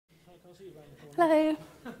can't see you around the corner.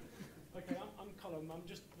 Hello. Okay, I'm Colin. I'm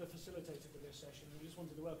just the facilitator for this session. We just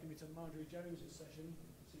wanted to welcome you to Marjorie Jones's session.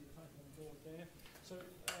 See the title on the board there. So,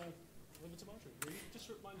 over to Marjorie. Really. Just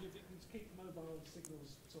to remind you if you can keep mobile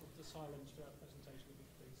signals sort of to silence throughout the presentation,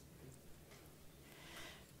 please.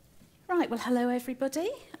 Right, well, hello everybody,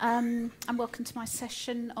 and welcome to my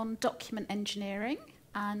session on document engineering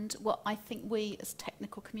and what I think we as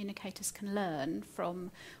technical communicators can learn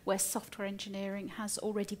from where software engineering has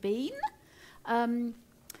already been.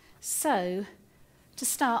 So, to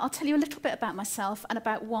start, I'll tell you a little bit about myself and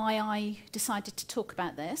about why I decided to talk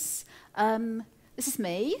about this. This is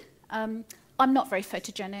me. I'm not very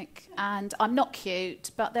photogenic and I'm not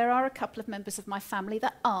cute, but there are a couple of members of my family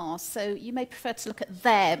that are, so you may prefer to look at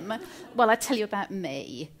them while I tell you about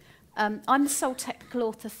me. I'm the sole technical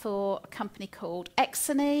author for a company called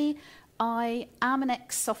Exony. I am an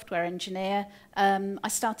ex-software engineer. I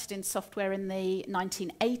started in software in the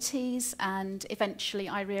 1980s, and eventually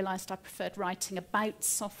I realised I preferred writing about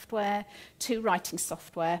software to writing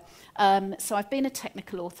software. So I've been a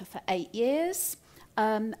technical author for 8 years.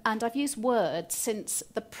 And I've used Word since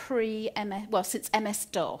the since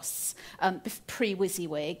MS-DOS,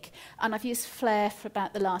 pre-WYSIWYG, and I've used Flare for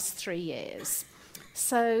about the last 3 years.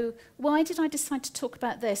 So why did I decide to talk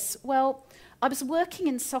about this? Well, I was working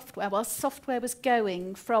in software while software was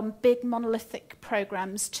going from big monolithic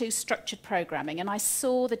programs to structured programming, and I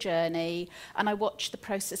saw the journey and I watched the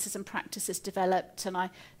processes and practices developed, and I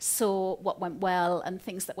saw what went well and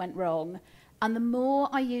things that went wrong. And the more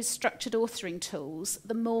I use structured authoring tools,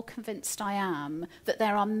 the more convinced I am that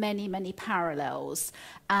there are many, many parallels.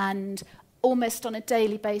 And almost on a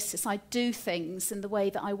daily basis, I do things in the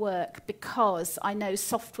way that I work because I know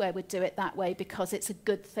software would do it that way because it's a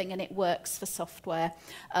good thing and it works for software.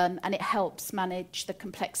 And it helps manage the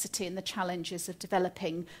complexity and the challenges of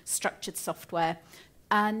developing structured software.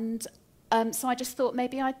 And so I just thought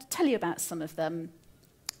maybe I'd tell you about some of them.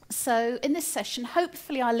 So in this session,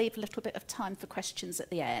 hopefully I'll leave a little bit of time for questions at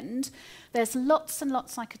the end. There's lots and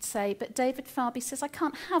lots I could say, but David Farby says I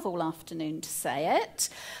can't have all afternoon to say it.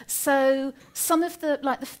 So some of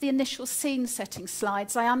the initial scene setting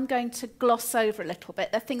slides, I am going to gloss over a little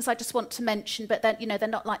bit. They're things I just want to mention, but then, they're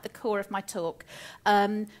not like the core of my talk.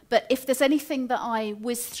 But if there's anything that I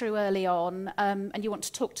whiz through early on and you want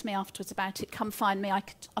to talk to me afterwards about it, come find me.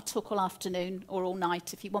 I'll talk all afternoon or all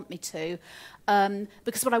night if you want me to.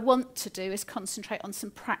 Because what I want to do is concentrate on some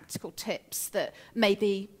practical tips that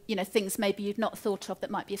maybe, things maybe you've not thought of that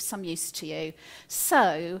might be of some use to you.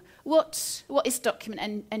 So, what is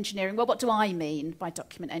document engineering? Well, what do I mean by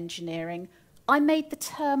document engineering? I made the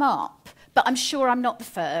term up, but I'm sure I'm not the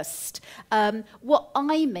first. What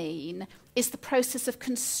I mean is the process of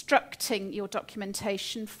constructing your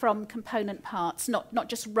documentation from component parts, not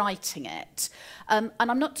just writing it. And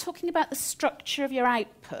I'm not talking about the structure of your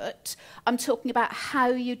output. I'm talking about how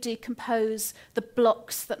you decompose the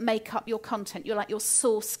blocks that make up your content, your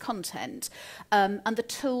source content, and the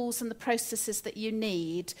tools and the processes that you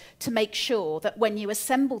need to make sure that when you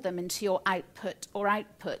assemble them into your output or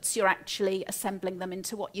outputs, you're actually assembling them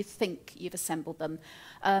into what you think you've assembled them.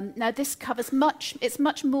 Now, this covers it's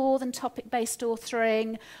much more than topic-based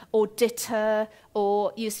authoring or DITA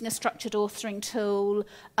or using a structured authoring tool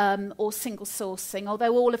or single sourcing,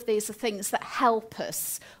 although all of these are things that help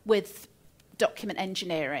us with document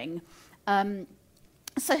engineering.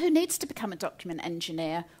 So who needs to become a document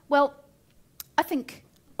engineer? Well, I think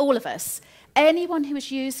all of us. Anyone who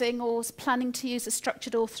is using or is planning to use a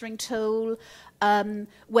structured authoring tool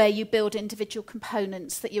where you build individual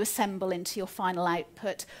components that you assemble into your final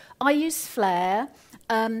output. I use Flare,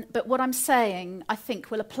 but what I'm saying, I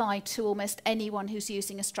think, will apply to almost anyone who's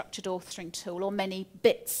using a structured authoring tool, or many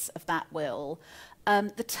bits of that will.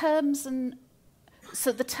 The terms and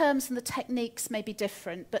the techniques may be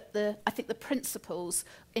different, but I think the principles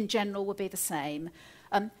in general will be the same.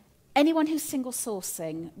 Anyone who's single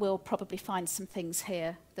sourcing will probably find some things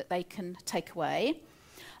here that they can take away.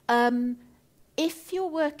 If you're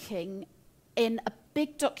working in a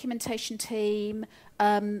big documentation team,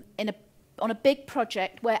 on a big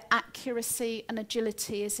project where accuracy and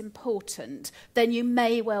agility is important, then you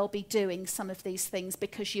may well be doing some of these things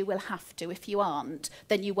because you will have to. If you aren't,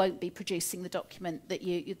 then you won't be producing the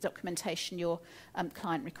documentation your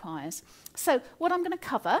client requires. So what I'm going to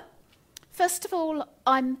cover, first of all,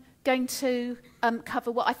 I'm going to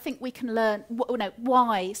cover what I think we can learn,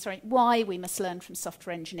 why we must learn from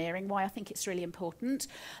software engineering, why I think it's really important.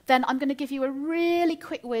 Then I'm going to give you a really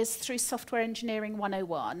quick whiz through Software Engineering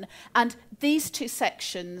 101. And these two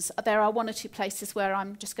sections, there are one or two places where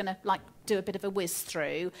I'm just going to do a bit of a whiz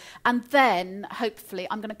through. And then, hopefully,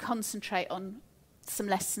 I'm going to concentrate on some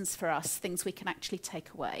lessons for us, things we can actually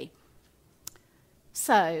take away.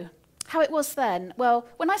 So, how it was then? Well,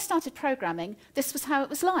 when I started programming, this was how it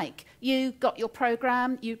was like. You got your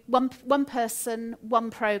program, one person, one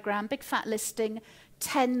program, big fat listing,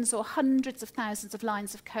 tens or hundreds of thousands of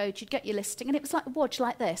lines of code. You'd get your listing, and it was like a wodge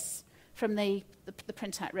like this from the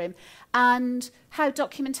printout room. And how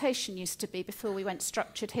documentation used to be before we went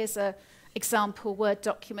structured. Here's a example Word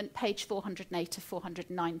document, page 408 to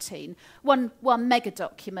 419. One mega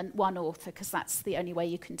document, one author, because that's the only way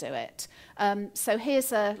you can do it. So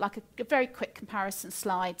here's a very quick comparison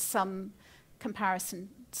slide, some comparison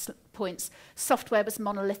points. Software was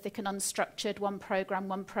monolithic and unstructured, one program,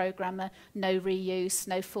 one programmer, no reuse,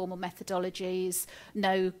 no formal methodologies,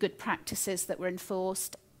 no good practices that were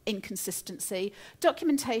enforced, inconsistency.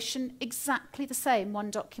 Documentation, exactly the same. One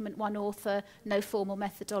document, one author, no formal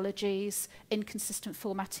methodologies, inconsistent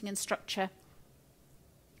formatting and structure.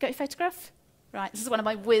 Got your photograph? Right, this is one of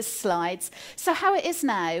my whiz slides. So how it is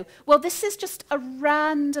now? Well, this is just a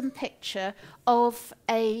random picture of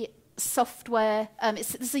a software.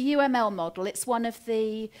 This is a UML model. It's one of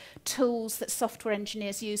the tools that software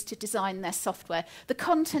engineers use to design their software. The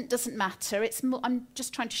content doesn't matter. I'm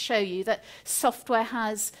just trying to show you that software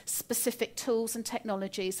has specific tools and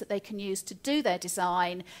technologies that they can use to do their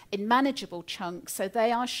design in manageable chunks, so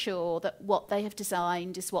they are sure that what they have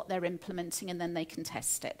designed is what they're implementing, and then they can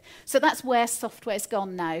test it. So that's where software's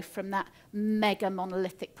gone now, from that mega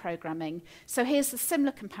monolithic programming. So here's a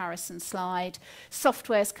similar comparison slide.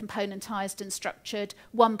 Software's componentized and structured,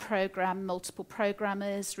 one program, multiple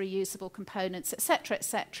programmers, reusable components, etc.,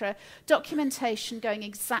 etc. Documentation going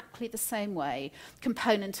exactly the same way.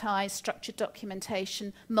 Componentized, structured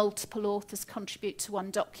documentation, multiple authors contribute to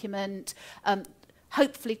one document.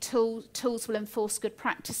 Hopefully tools will enforce good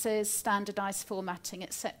practices, standardized formatting,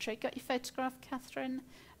 etc. Got your photograph, Catherine?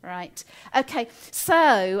 Right. Okay,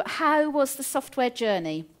 so how was the software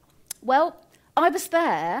journey? Well, I was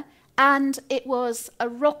there, and it was a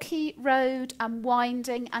rocky road and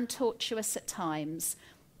winding and tortuous at times.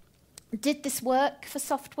 Did this work for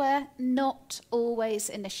software? Not always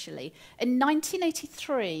initially. In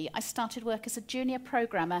 1983, I started work as a junior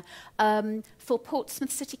programmer for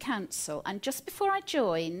Portsmouth City Council, and just before I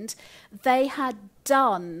joined, they had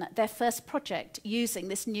done their first project using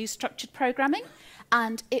this new structured programming,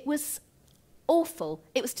 and it was awful.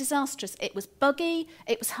 It was disastrous. It was buggy.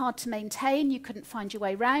 It was hard to maintain. You couldn't find your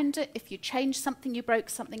way around it. If you changed something, you broke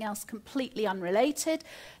something else completely unrelated.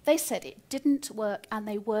 They said it didn't work, and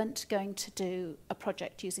they weren't going to do a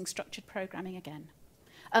project using structured programming again.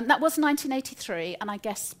 That was 1983, and I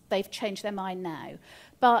guess they've changed their mind now.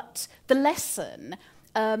 But the lesson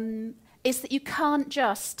is that you can't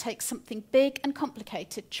just take something big and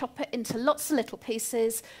complicated, chop it into lots of little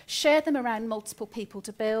pieces, share them around multiple people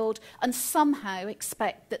to build, and somehow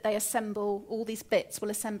expect that all these bits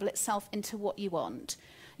will assemble itself into what you want.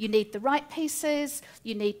 You need the right pieces,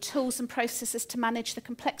 you need tools and processes to manage the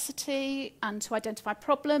complexity and to identify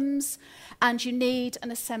problems, and you need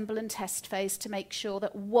an assemble and test phase to make sure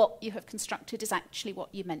that what you have constructed is actually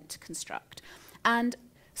what you meant to construct. And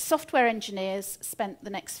software engineers spent the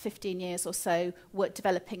next 15 years or so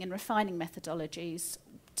developing and refining methodologies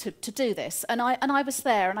to do this. And I was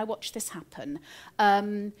there, and I watched this happen.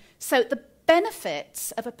 So the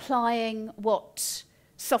benefits of applying what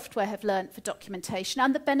software have learned for documentation,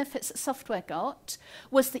 and the benefits that software got,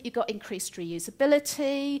 was that you got increased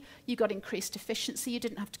reusability, you got increased efficiency, you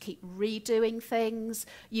didn't have to keep redoing things,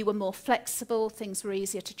 you were more flexible, things were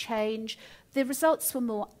easier to change, the results were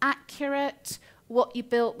more accurate, what you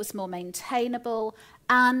built was more maintainable,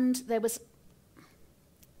 and there was,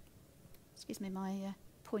 excuse me, my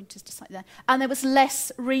pointer's just like there, and there was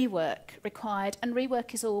less rework required, and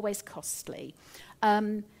rework is always costly.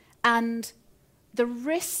 And the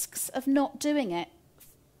risks of not doing it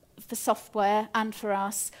for software and for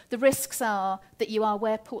us, the risks are that you are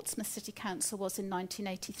where Portsmouth City Council was in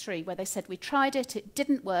 1983, where they said, we tried it, it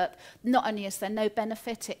didn't work, not only is there no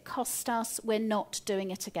benefit, it cost us, we're not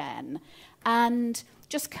doing it again. And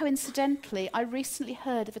just coincidentally, I recently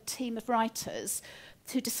heard of a team of writers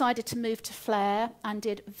who decided to move to Flare and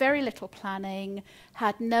did very little planning,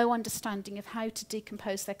 had no understanding of how to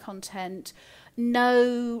decompose their content,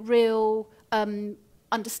 no real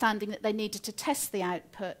understanding that they needed to test the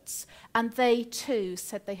outputs, and they too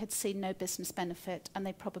said they had seen no business benefit and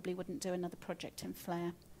they probably wouldn't do another project in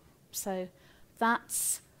Flare. So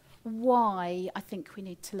that's why I think we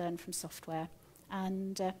need to learn from software.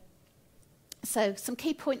 And so some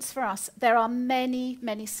key points for us. There are many,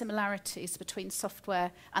 many similarities between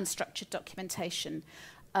software and structured documentation.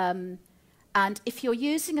 And if you're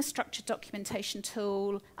using a structured documentation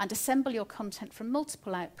tool and assemble your content from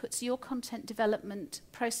multiple outputs, your content development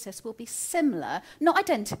process will be similar, not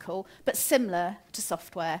identical, but similar to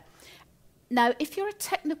software. Now, if you're a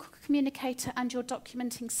technical communicator and you're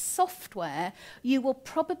documenting software, you will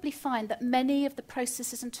probably find that many of the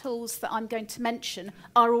processes and tools that I'm going to mention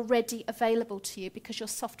are already available to you because your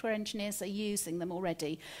software engineers are using them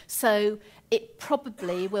already. So it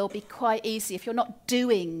probably will be quite easy. If you're not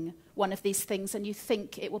doing one of these things and you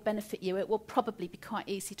think it will benefit you, it will probably be quite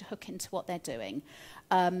easy to hook into what they're doing.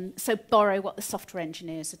 So borrow what the software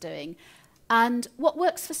engineers are doing. And what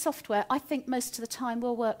works for software, I think most of the time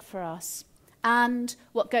will work for us. And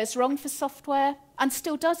what goes wrong for software, and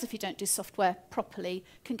still does if you don't do software properly,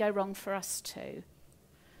 can go wrong for us too.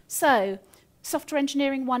 So, Software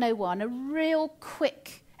Engineering 101, a real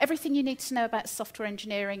quick, everything you need to know about software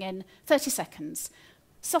engineering in 30 seconds.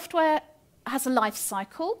 Software has a life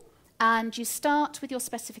cycle, and you start with your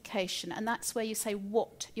specification, and that's where you say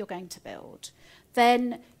what you're going to build.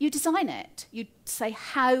 Then you design it. You say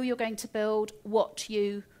how you're going to build what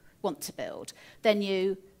you want to build. Then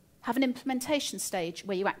you have an implementation stage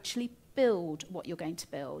where you actually build what you're going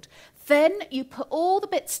to build. Then you put all the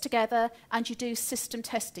bits together and you do system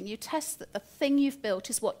testing. You test that the thing you've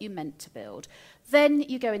built is what you meant to build. Then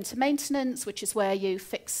you go into maintenance, which is where you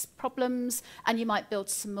fix problems, and you might build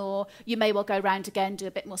some more. You may well go around again, do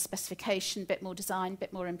a bit more specification, a bit more design, a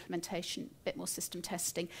bit more implementation, a bit more system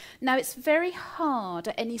testing. Now, it's very hard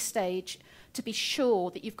at any stage to be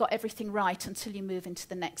sure that you've got everything right until you move into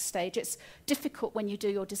the next stage. It's difficult when you do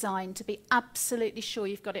your design to be absolutely sure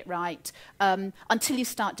you've got it right until you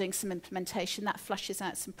start doing some implementation. That flushes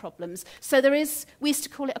out some problems. So there is, we used to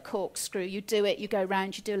call it a corkscrew. You do it, you go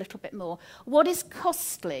around, you do a little bit more. What is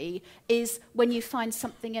costly is when you find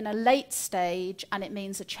something in a late stage and it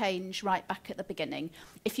means a change right back at the beginning.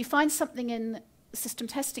 If you find something in system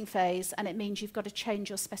testing phase and it means you've got to change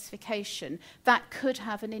your specification, that could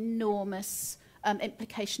have an enormous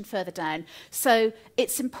implication further down. So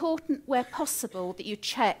it's important where possible that you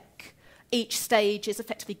check each stage is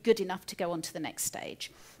effectively good enough to go on to the next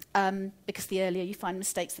stage. Because the earlier you find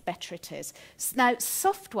mistakes, the better it is. Now,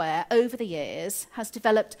 software over the years has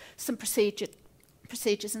developed some procedures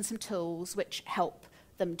and some tools which help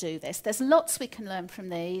them do this. There's lots we can learn from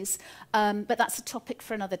these, but that's a topic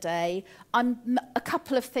for another day. A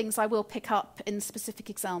couple of things I will pick up in specific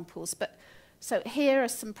examples, but so here are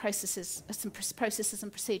some processes and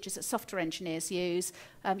procedures that software engineers use.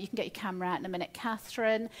 You can get your camera out in a minute,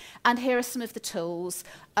 Catherine. And here are some of the tools.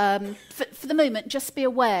 For the moment, just be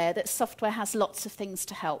aware that software has lots of things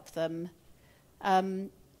to help them.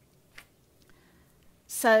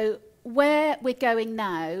 So where we're going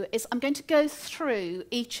now is I'm going to go through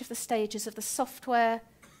each of the stages of the software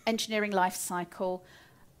engineering life cycle,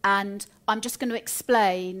 and I'm just going to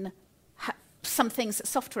explain some things that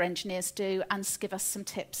software engineers do and give us some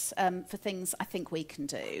tips for things I think we can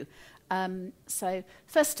do. So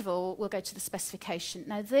first of all, we'll go to the specification.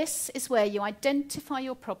 Now, this is where you identify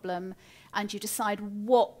your problem and you decide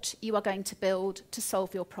what you are going to build to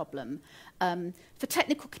solve your problem. For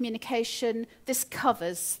technical communication, this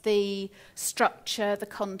covers the structure, the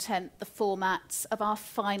content, the formats of our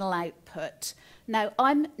final output. Now,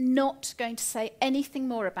 I'm not going to say anything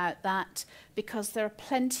more about that because there are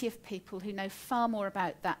plenty of people who know far more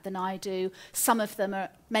about that than I do.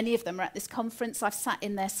 Many of them are at this conference. I've sat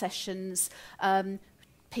in their sessions.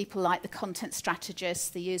 People like the content strategists,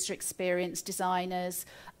 the user experience designers,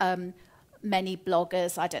 many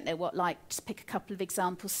bloggers, I don't know what, like, to pick a couple of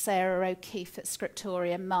examples, Sarah O'Keefe at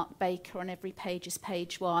Scriptorium, Mark Baker on Every Page is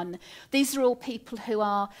Page One. These are all people who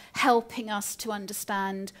are helping us to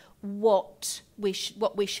understand what we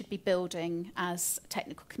should be building as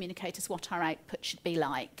technical communicators, what our output should be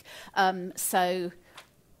like. So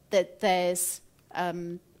that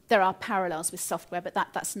there are parallels with software, but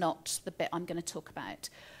that's not the bit I'm going to talk about.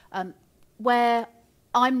 Where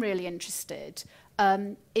I'm really interested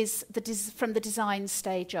is from the design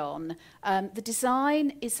stage on. The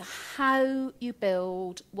design is how you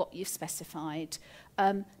build what you've specified.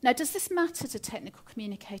 Now, does this matter to technical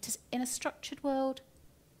communicators in a structured world?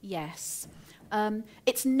 Yes.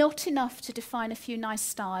 It's not enough to define a few nice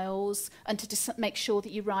styles and to make sure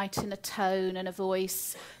that you write in a tone and a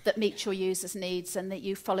voice that meets your users' needs and that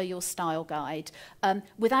you follow your style guide.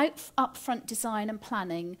 Without upfront design and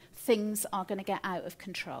planning, things are going to get out of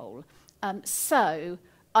control. So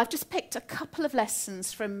I've just picked a couple of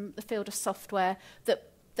lessons from the field of software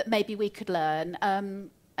that maybe we could learn. And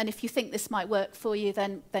if you think this might work for you,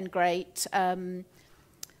 then great.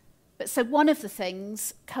 But so one of the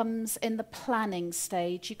things comes in the planning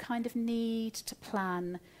stage. You kind of need to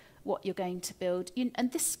plan what you're going to build.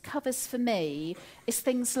 And this covers, for me, is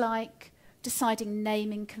things like deciding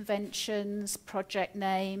naming conventions, project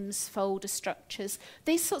names, folder structures.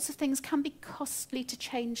 These sorts of things can be costly to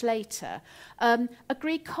change later.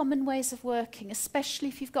 Agree common ways of working, especially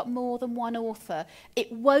if you've got more than one author.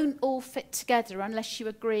 It won't all fit together unless you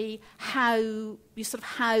agree how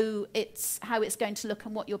it's going to look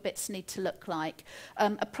and what your bits need to look like.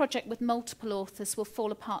 A project with multiple authors will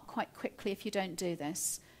fall apart quite quickly if you don't do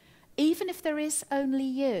this. Even if there is only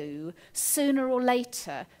you, sooner or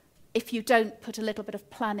later, if you don't put a little bit of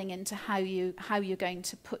planning into how you're going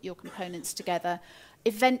to put your components together,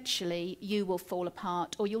 eventually you will fall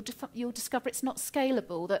apart, or you'll discover it's not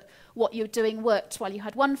scalable, that what you're doing worked while you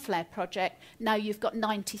had one Flare project, now you've got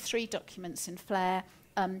 93 documents in Flare.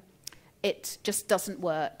 It just doesn't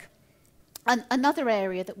work. And another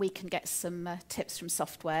area that we can get some tips from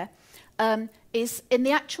software is in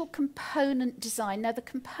the actual component design. Now, the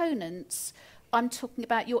components, I'm talking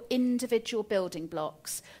about your individual building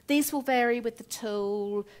blocks. These will vary with the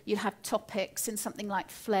tool. You have topics in something like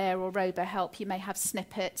Flare or RoboHelp. You may have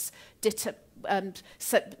snippets, Ditter,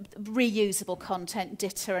 so reusable content.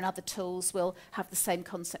 Ditter and other tools will have the same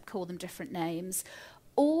concept, call them different names.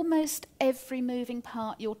 Almost every moving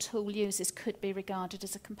part your tool uses could be regarded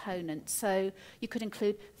as a component. So you could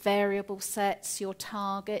include variable sets, your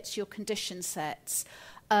targets, your condition sets.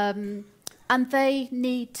 And they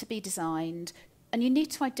need to be designed. And you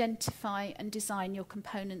need to identify and design your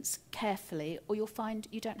components carefully, or you'll find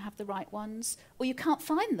you don't have the right ones, or you can't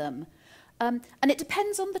find them. And it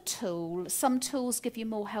depends on the tool. Some tools give you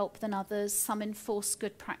more help than others. Some enforce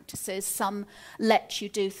good practices. Some let you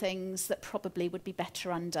do things that probably would be better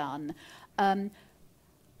undone.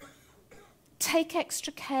 Take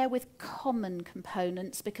extra care with common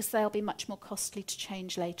components because they'll be much more costly to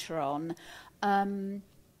change later on.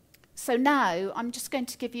 So now I'm just going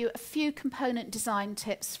to give you a few component design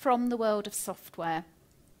tips from the world of software.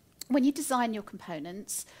 When you design your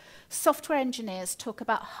components, software engineers talk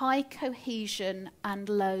about high cohesion and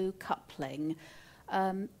low coupling.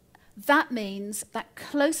 That means that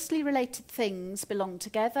closely related things belong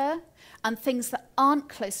together and things that aren't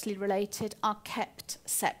closely related are kept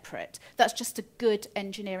separate. That's just a good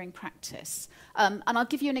engineering practice. And I'll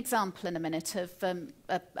give you an example in a minute of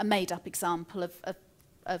a made-up example of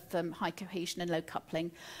high cohesion and low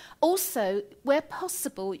coupling. Also, where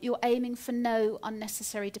possible, you're aiming for no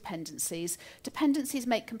unnecessary dependencies. Dependencies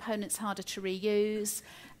make components harder to reuse,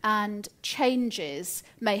 and changes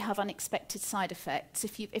may have unexpected side effects.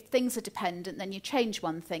 If things are dependent, then you change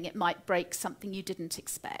one thing, it might break something you didn't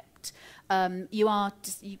expect. You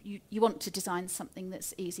want to design something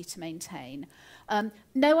that's easy to maintain.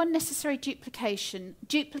 No unnecessary duplication.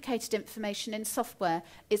 Duplicated information in software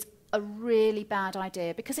is a really bad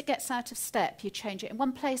idea because it gets out of step. You change it in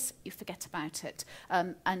one place, you forget about it,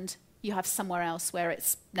 and you have somewhere else where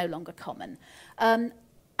it's no longer common.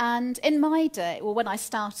 And in my day, or when I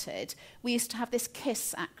started, we used to have this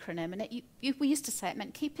KISS acronym, and we used to say it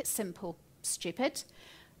meant keep it simple, stupid,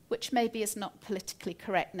 which maybe is not politically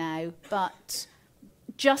correct now, but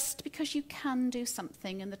just because you can do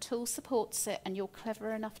something and the tool supports it and you're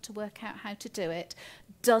clever else to work out how to do it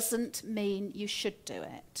doesn't mean you should do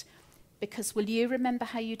it. Because will you remember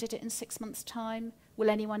how you did it in 6 months' time? Will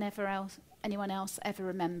anyone else ever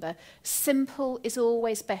remember? Simple is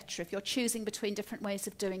always better if you're choosing between different ways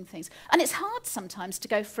of doing things. And it's hard sometimes to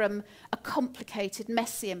go from a complicated,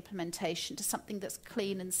 messy implementation to something that's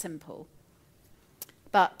clean and simple.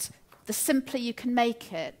 But the simpler you can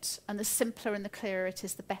make it, and the simpler and the clearer it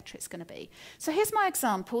is, the better it's going to be. So here's my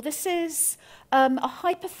example. This is a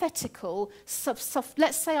hypothetical,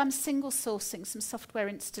 let's say I'm single sourcing some software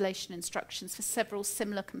installation instructions for several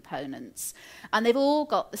similar components. And they've all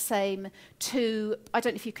got the same I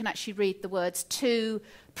don't know if you can actually read the words, 2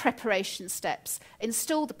 preparation steps.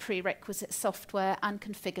 Install the prerequisite software and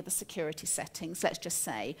configure the security settings, let's just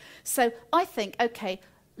say. So I think, okay,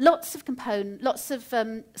 lots of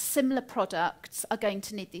similar products are going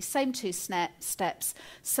to need these same 2 steps.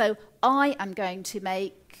 So I am going to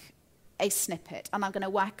make a snippet, and I'm going to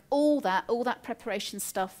whack all that preparation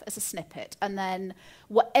stuff as a snippet, and then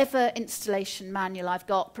whatever installation manual I've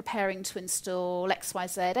got preparing to install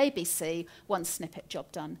XYZ, ABC, one snippet,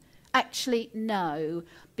 job done. Actually, no,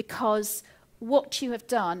 because what you have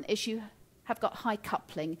done is you have got high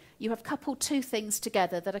coupling. You have coupled 2 things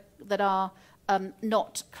together that are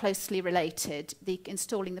not closely related,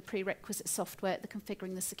 installing the prerequisite software, the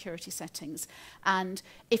configuring the security settings. And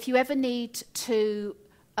if you ever need to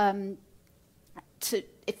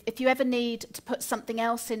if you ever need to put something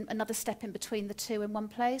else in, another step in between the two in one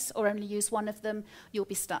place, or only use one of them, you'll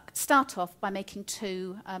be stuck. Start off by making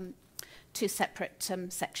two separate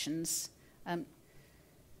sections.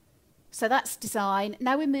 So that's design.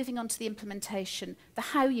 Now we're moving on to the implementation, the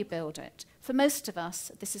how you build it. For most of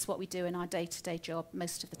us, this is what we do in our day-to-day job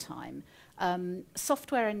most of the time.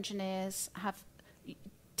 Software engineers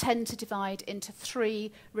tend to divide into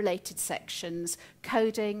 3 related sections: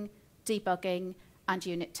 coding, debugging, and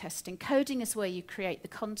unit testing. Coding is where you create the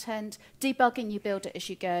content. Debugging, you build it as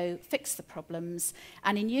you go, fix the problems.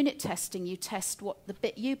 And in unit testing, you test what the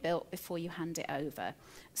bit you built before you hand it over.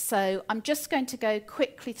 So I'm just going to go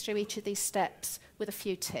quickly through each of these steps with a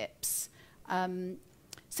few tips.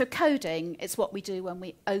 So coding is what we do when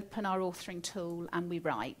we open our authoring tool and we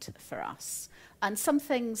write for us. And some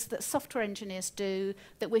things that software engineers do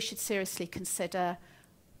that we should seriously consider: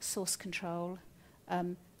 source control.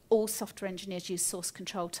 All software engineers use source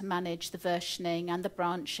control to manage the versioning and the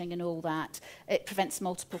branching and all that. It prevents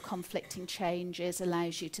multiple conflicting changes,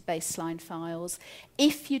 allows you to baseline files.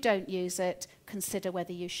 If you don't use it, consider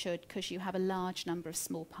whether you should, because you have a large number of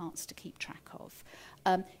small parts to keep track of.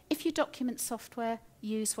 If you document software,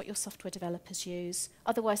 use what your software developers use.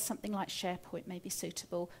 Otherwise, something like SharePoint may be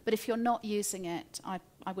suitable. But if you're not using it, I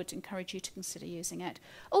would encourage you to consider using it.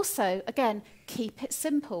 Also, again, keep it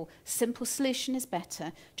simple. Simple solution is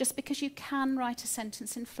better. Just because you can write a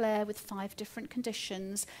sentence in Flare with 5 different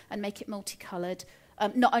conditions and make it multicoloured,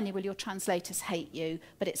 not only will your translators hate you,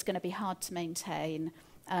 but it's going to be hard to maintain.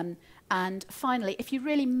 And finally, if you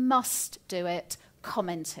really must do it,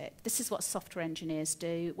 comment it. This is what software engineers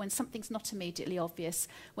do when something's not immediately obvious,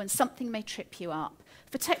 when something may trip you up.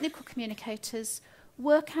 For technical communicators,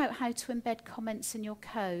 work out how to embed comments in your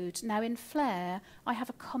code. Now in Flare, I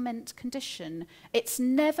have a comment condition. It's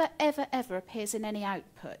never, ever, ever appears in any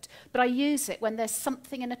output, but I use it when there's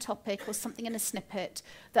something in a topic or something in a snippet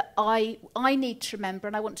that I need to remember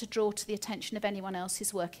and I want to draw to the attention of anyone else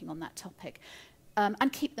who's working on that topic,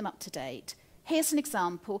 and keep them up to date. Here's an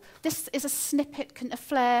example. This is a snippet, a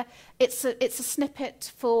Flare. It's a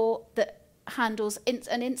snippet that handles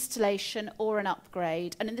an installation or an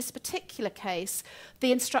upgrade. And in this particular case,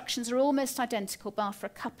 the instructions are almost identical, bar for a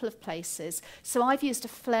couple of places. So I've used a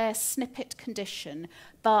Flare snippet condition,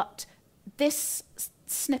 but this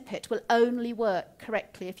snippet will only work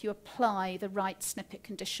correctly if you apply the right snippet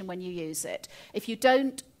condition when you use it. If you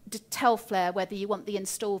don't tell Flare whether you want the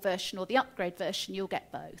install version or the upgrade version, you'll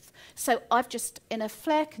get both. So I've just, in a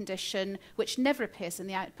Flare condition, which never appears in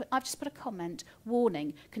the output, I've just put a comment: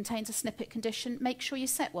 warning, contains a snippet condition, make sure you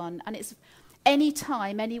set one. And it's any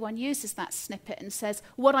time anyone uses that snippet and says,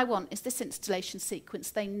 what I want is this installation sequence,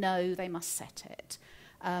 they know they must set it.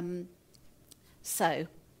 So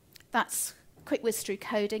that's quick whiz through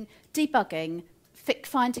coding. Debugging,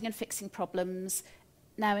 finding and fixing problems.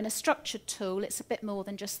 Now, in a structured tool, it's a bit more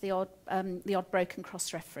than just the odd broken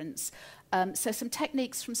cross-reference. So some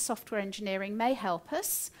techniques from software engineering may help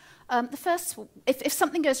us. The first, if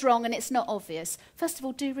something goes wrong and it's not obvious, first of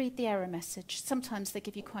all, do read the error message. Sometimes they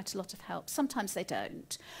give you quite a lot of help. Sometimes they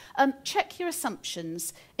don't. Check your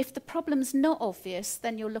assumptions. If the problem's not obvious,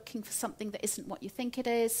 then you're looking for something that isn't what you think it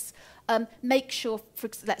is. Make sure,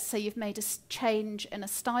 let's say you've made a change in a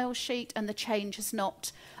style sheet and the change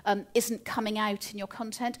isn't coming out in your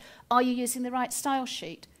content. Are you using the right style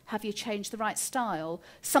sheet? Have you changed the right style?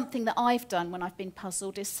 Something that I've done when I've been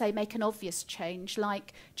puzzled is, say, make an obvious change,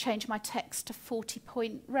 like change my text to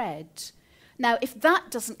 40-point red. Now, if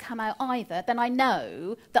that doesn't come out either, then I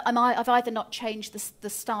know that I've either not changed the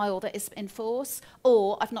style that is in force,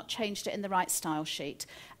 or I've not changed it in the right style sheet.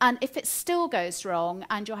 And if it still goes wrong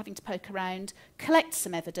and you're having to poke around, collect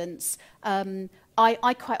some evidence.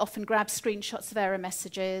 I quite often grab screenshots of error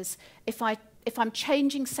messages. If I'm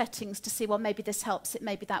changing settings to see, well, maybe this helps it,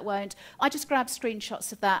 maybe that won't, I just grab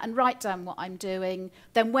screenshots of that and write down what I'm doing.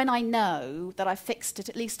 Then when I know that I fixed it,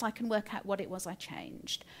 at least I can work out what it was I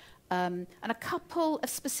changed. And a couple of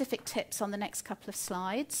specific tips on the next couple of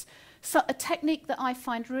slides. So a technique that I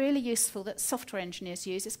find really useful that software engineers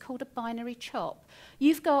use is called a binary chop.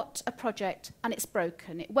 You've got a project and it's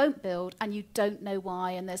broken. It won't build and you don't know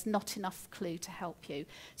why, and there's not enough clue to help you.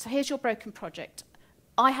 So here's your broken project.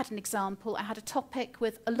 I had an example. I had a topic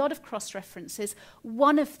with a lot of cross-references.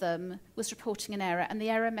 One of them was reporting an error, and the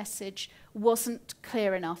error message wasn't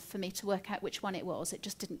clear enough for me to work out which one it was. It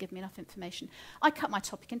just didn't give me enough information. I cut my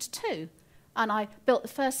topic into 2, and I built the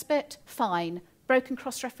first bit, fine. Broken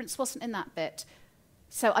cross-reference wasn't in that bit.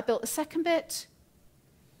 So I built the second bit,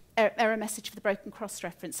 error message for the broken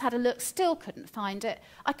cross-reference. Had a look, still couldn't find it.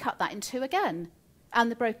 I cut that in 2 again.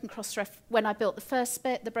 and the broken when I built the first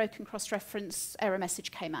bit, the broken cross-reference error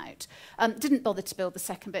message came out. Didn't bother to build the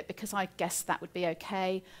second bit because I guessed that would be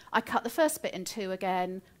okay. I cut the first bit in two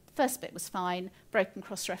again. The first bit was fine. Broken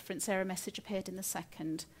cross-reference error message appeared in the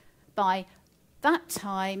second. By that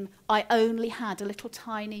time, I only had a little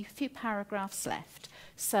tiny few paragraphs left.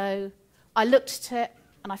 So I looked at it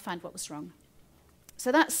and I found what was wrong.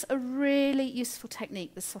 So that's a really useful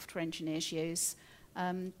technique that software engineers use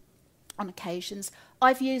on occasions.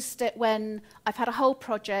 I've used it when I've had a whole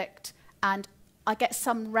project and I get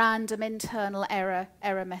some random internal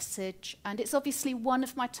error message, and it's obviously one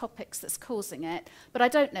of my topics that's causing it, but I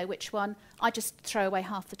don't know which one. I just throw away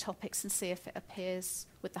half the topics and see if it appears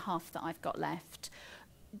with the half that I've got left.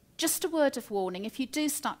 Just a word of warning, if you do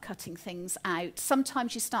start cutting things out,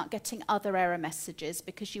 sometimes you start getting other error messages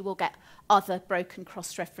because you will get other broken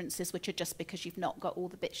cross-references, which are just because you've not got all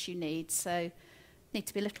the bits you need. So need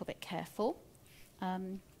to be a little bit careful.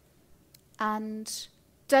 And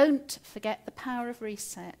don't forget the power of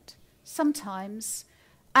reset. Sometimes,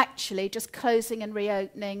 actually, just closing and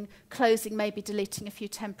reopening, closing, maybe deleting a few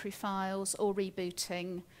temporary files or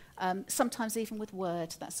rebooting. Sometimes even with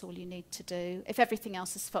Word, that's all you need to do. If everything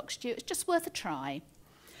else is foxed you, it's just worth a try.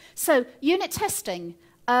 So, unit testing.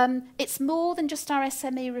 It's more than just our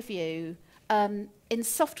SME review. In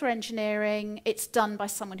software engineering, it's done by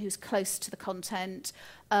someone who's close to the content.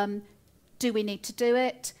 Do we need to do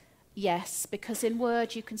it? Yes, because in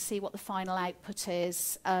Word you can see what the final output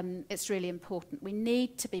is. It's really important. We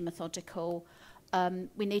need to be methodical.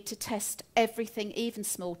 We need to test everything, even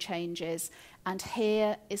small changes. And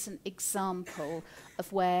here is an example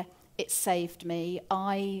of where it saved me.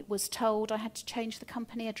 I was told I had to change the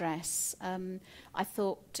company address. I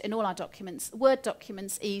thought in all our documents, Word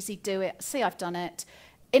documents, easy, do it. See, I've done it.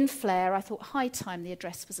 In Flare, I thought high time the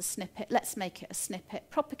address was a snippet. Let's make it a snippet.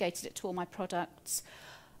 Propagated it to all my products.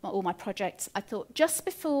 All my projects. I thought just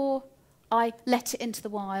before I let it into the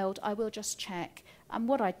wild, I will just check. And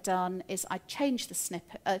what I'd done is I'd changed the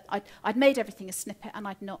snippet. I'd made everything a snippet and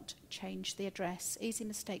I'd not changed the address. Easy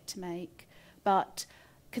mistake to make. But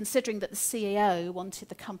considering that the CEO wanted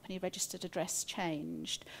the company registered address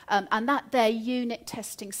changed, and that their unit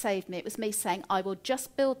testing saved me. It was me saying, I will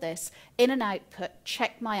just build this in an output,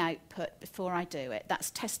 check my output before I do it. That's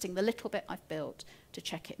testing the little bit I've built to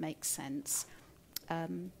check it makes sense.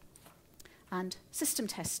 And system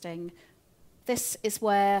testing. This is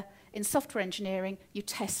where, in software engineering, you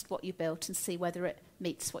test what you built and see whether it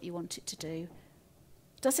meets what you want it to do.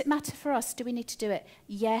 Does it matter for us? Do we need to do it?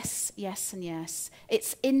 Yes, yes, and yes.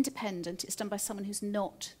 It's independent. It's done by someone who's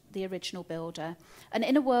not the original builder. And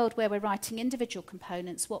in a world where we're writing individual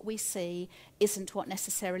components, what we see isn't what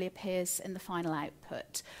necessarily appears in the final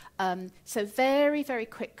output. So very, very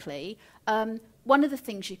quickly, one of the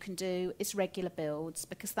things you can do is regular builds,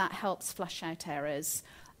 because that helps flush out errors.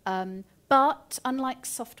 But unlike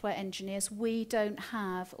software engineers, we don't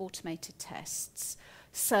have automated tests.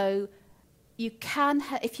 So you can,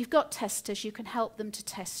 if you've got testers, you can help them to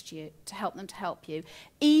test you, to help them to help you.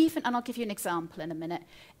 Even, and I'll give you an example in a minute,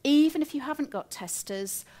 even if you haven't got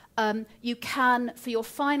testers, you can, for your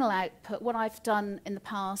final output, what I've done in the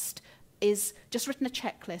past is just written a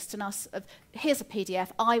checklist and asked, here's a PDF,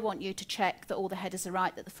 I want you to check that all the headers are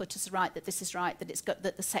right, that the footers are right, that this is right, that it's got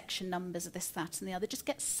that the section numbers are this, that, and the other. Just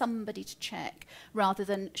get somebody to check rather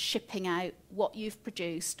than shipping out what you've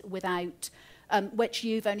produced without which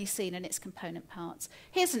you've only seen in its component parts.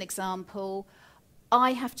 Here's an example.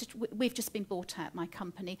 We've just been bought out, my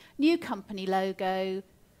company. New company logo,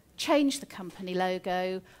 change the company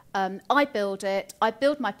logo. I build it. I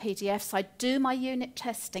build my PDFs. I do my unit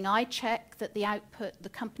testing. I check that the output, the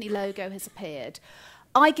company logo has appeared.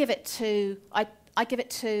 I give it to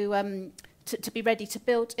be ready to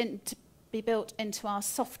be built into our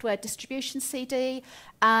software distribution CD,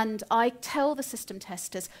 and I tell the system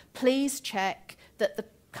testers, please check that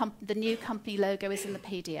the new company logo is in the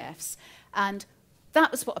PDFs. And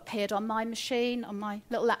that was what appeared on my machine, on my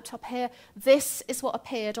little laptop here. This is what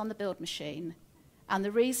appeared on the build machine. And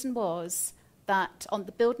the reason was that on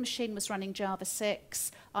the build machine was running Java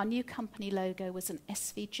 6, our new company logo was an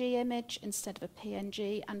SVG image instead of a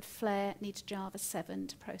PNG, and Flare needs Java 7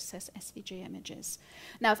 to process SVG images.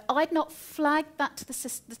 Now, if I'd not flagged that to the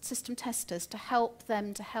system testers to help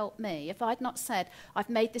them to help me, if I'd not said, I've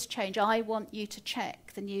made this change, I want you to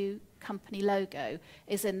check the new company logo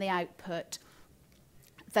is in the output,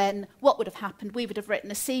 then what would have happened? We would have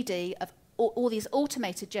written a CD of all these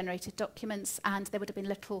automated generated documents, and there would have been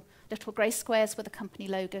little grey squares where the company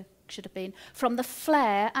logo should have been from the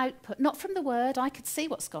Flare output, not from the Word. I could see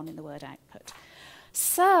what's gone in the Word output.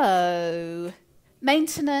 So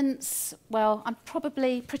Maintenance, well, I'm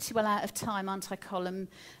probably pretty well out of time, aren't I, Colin?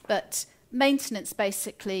 But maintenance,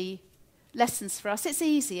 basically, lessons for us. It's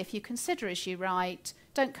easy if you consider as you write,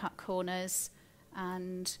 don't cut corners,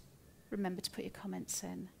 and remember to put your comments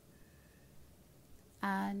in.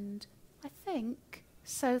 And I think,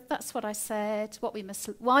 so that's what I said, why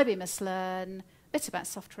we must learn, a bit about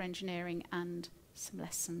software engineering and some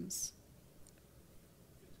lessons.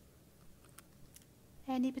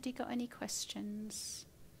 Anybody got any questions?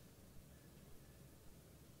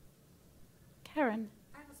 Karen?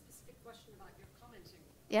 I have a specific question about your commenting.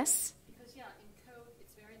 Yes? Because, yeah, in code,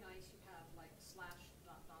 it's very nice. You have, like, slash,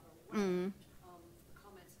 dot, dot, or whatever, the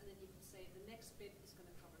comments, and then you can say the next bit is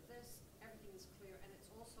going to cover this. Everything is clear, and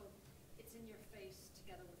it's also, it's in your face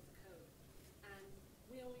together with the code. And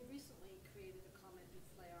we only recently created a comment in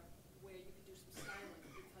Flare where you could do some styling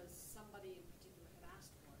because somebody in particular had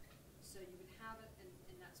asked for it. So you would have it,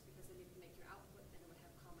 and that's because then you can make your output, and it would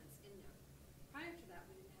have comments in there. Prior to that,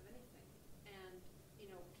 we didn't have anything. And,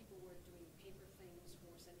 you know, people were doing paper things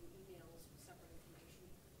or sending emails with separate information.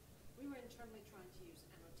 We were internally trying to use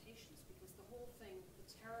annotations because the whole thing, the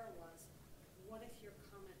terror was, what if your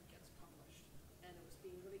comment gets published? And it was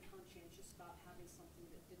being really conscientious about having something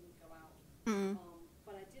that didn't go out.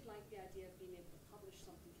 But I did like the idea of being able to publish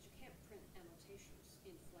something because you can't print annotations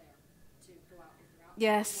in Flare to go out with your output.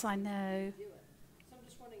 Yes, I know. Do it. So I'm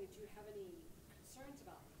just wondering, do you have any concerns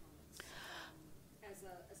about the comments as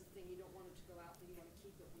a thing? You don't want it to go out, but you want to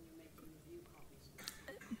keep it when you're making review copies.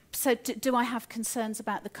 So do I have concerns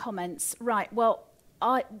about the comments? Right, well,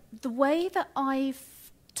 the way that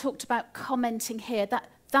I've talked about commenting here,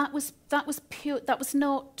 that was pure, that was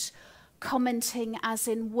not commenting as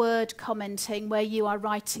in word commenting where you are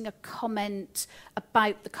writing a comment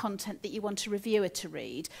about the content that you want a reviewer to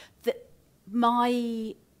read.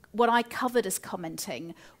 What I covered as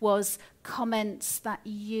commenting was comments that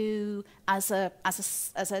you, as a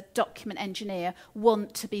document engineer,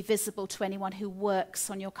 want to be visible to anyone who works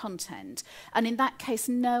on your content. And in that case,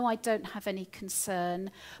 no, I don't have any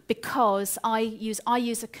concern because I use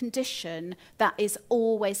a condition that is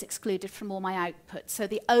always excluded from all my output. So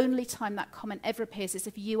the only time that comment ever appears is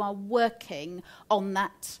if you are working on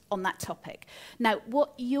that topic. Now,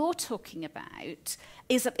 what you're talking about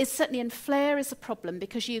is certainly in Flare is a problem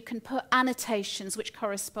because you can put annotations which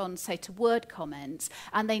correspond, say, to Word comments,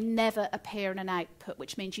 and they never appear in an output,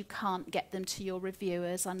 which means you can't get them to your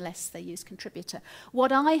reviewers unless they use contributor.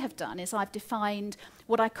 What I have done is I've defined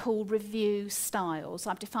what I call review styles.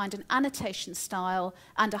 I've defined an annotation style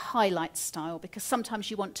and a highlight style because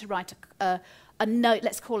sometimes you want to write a note,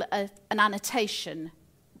 let's call it an annotation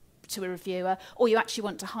to a reviewer, or you actually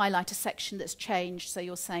want to highlight a section that's changed, so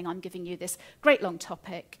you're saying, I'm giving you this great long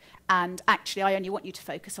topic, and actually I only want you to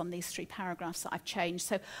focus on these 3 paragraphs that I've changed.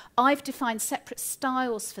 So I've defined separate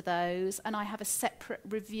styles for those, and I have a separate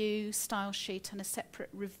review style sheet and a separate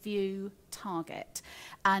review target.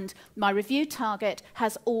 And my review target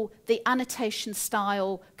has all the annotation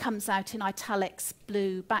style comes out in italics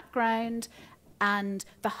blue background, and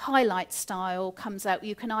the highlight style comes out.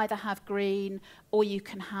 You can either have green, or you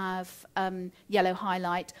can have yellow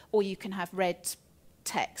highlight, or you can have red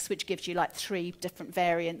text, which gives you like 3 different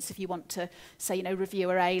variants. If you want to say, you know,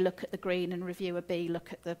 reviewer A, look at the green, and reviewer B,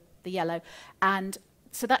 look at the yellow. And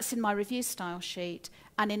so that's in my review style sheet.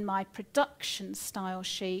 And in my production style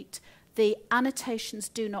sheet, the annotations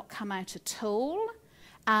do not come out at all.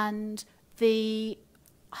 And the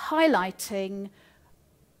highlighting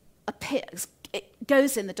appears, it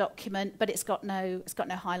goes in the document, but it's got no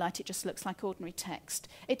highlight. It just looks like ordinary text.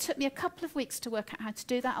 It took me a couple of weeks to work out how to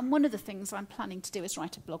do that, and one of the things I'm planning to do is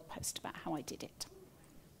write a blog post about how I did it.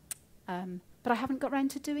 But I haven't got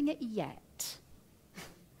around to doing it yet.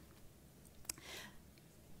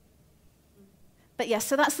 But yes,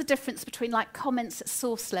 so that's the difference between like comments at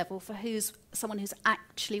source level for someone who's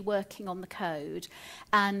actually working on the code,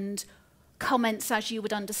 and comments as you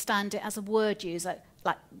would understand it as a word user,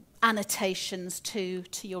 like annotations to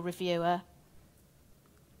your reviewer.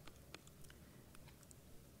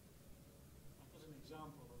 As an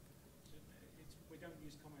example, we don't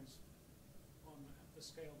use comments on the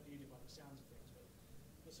scale that you do by the sounds of things, but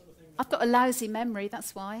the sort of thing. I've got a lousy memory,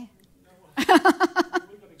 that's why. No, we've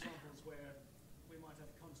got examples where we might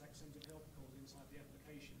have contact centered help calls inside the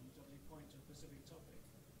application, which obviously point to a specific topic.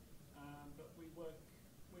 But we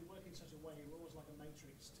work in such a way, we're always like a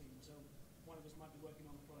matrix team. So one of us might be working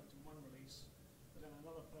on the product in one release, but then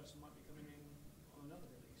another person might be coming in on another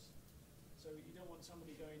release. So you don't want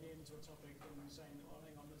somebody going into a topic and saying, oh,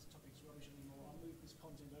 hang on, this topic's rubbish anymore, I'll move this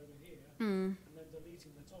content over here, and then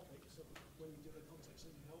deleting the topic. So when you do the context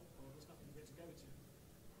centered help call, there's nothing there to go to.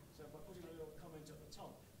 So So by putting a little comment at the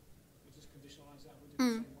top, we just conditionalise that. We'll do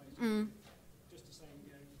the same way. Just to say,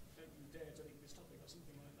 you know, don't you dare delete this topic or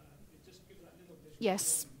something like that. It just gives that little visual.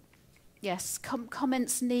 Yes. Yes.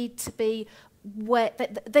 Comments need to be where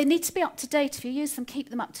they need to be up to date. If you use them,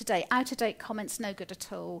 keep them up to date. Out of date comments, no good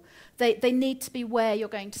at all. They need to be where you're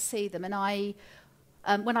going to see them.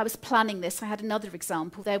 And when I was planning this, I had another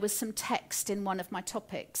example. There was some text in one of my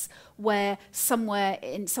topics where someone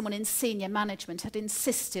in senior management had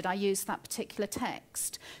insisted I use that particular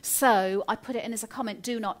text. So I put it in as a comment,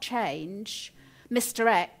 do not change. Mr.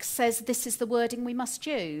 X says this is the wording we must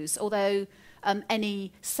use, although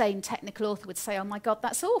any sane technical author would say, oh my God,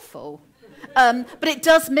 that's awful. But it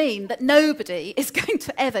does mean that nobody is going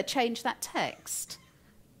to ever change that text.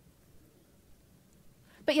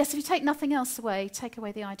 But yes, if you take nothing else away, take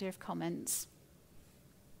away the idea of comments.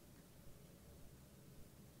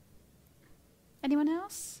 Anyone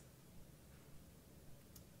else?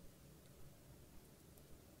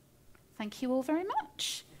 Thank you all very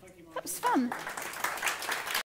much. Thank you, That was fun.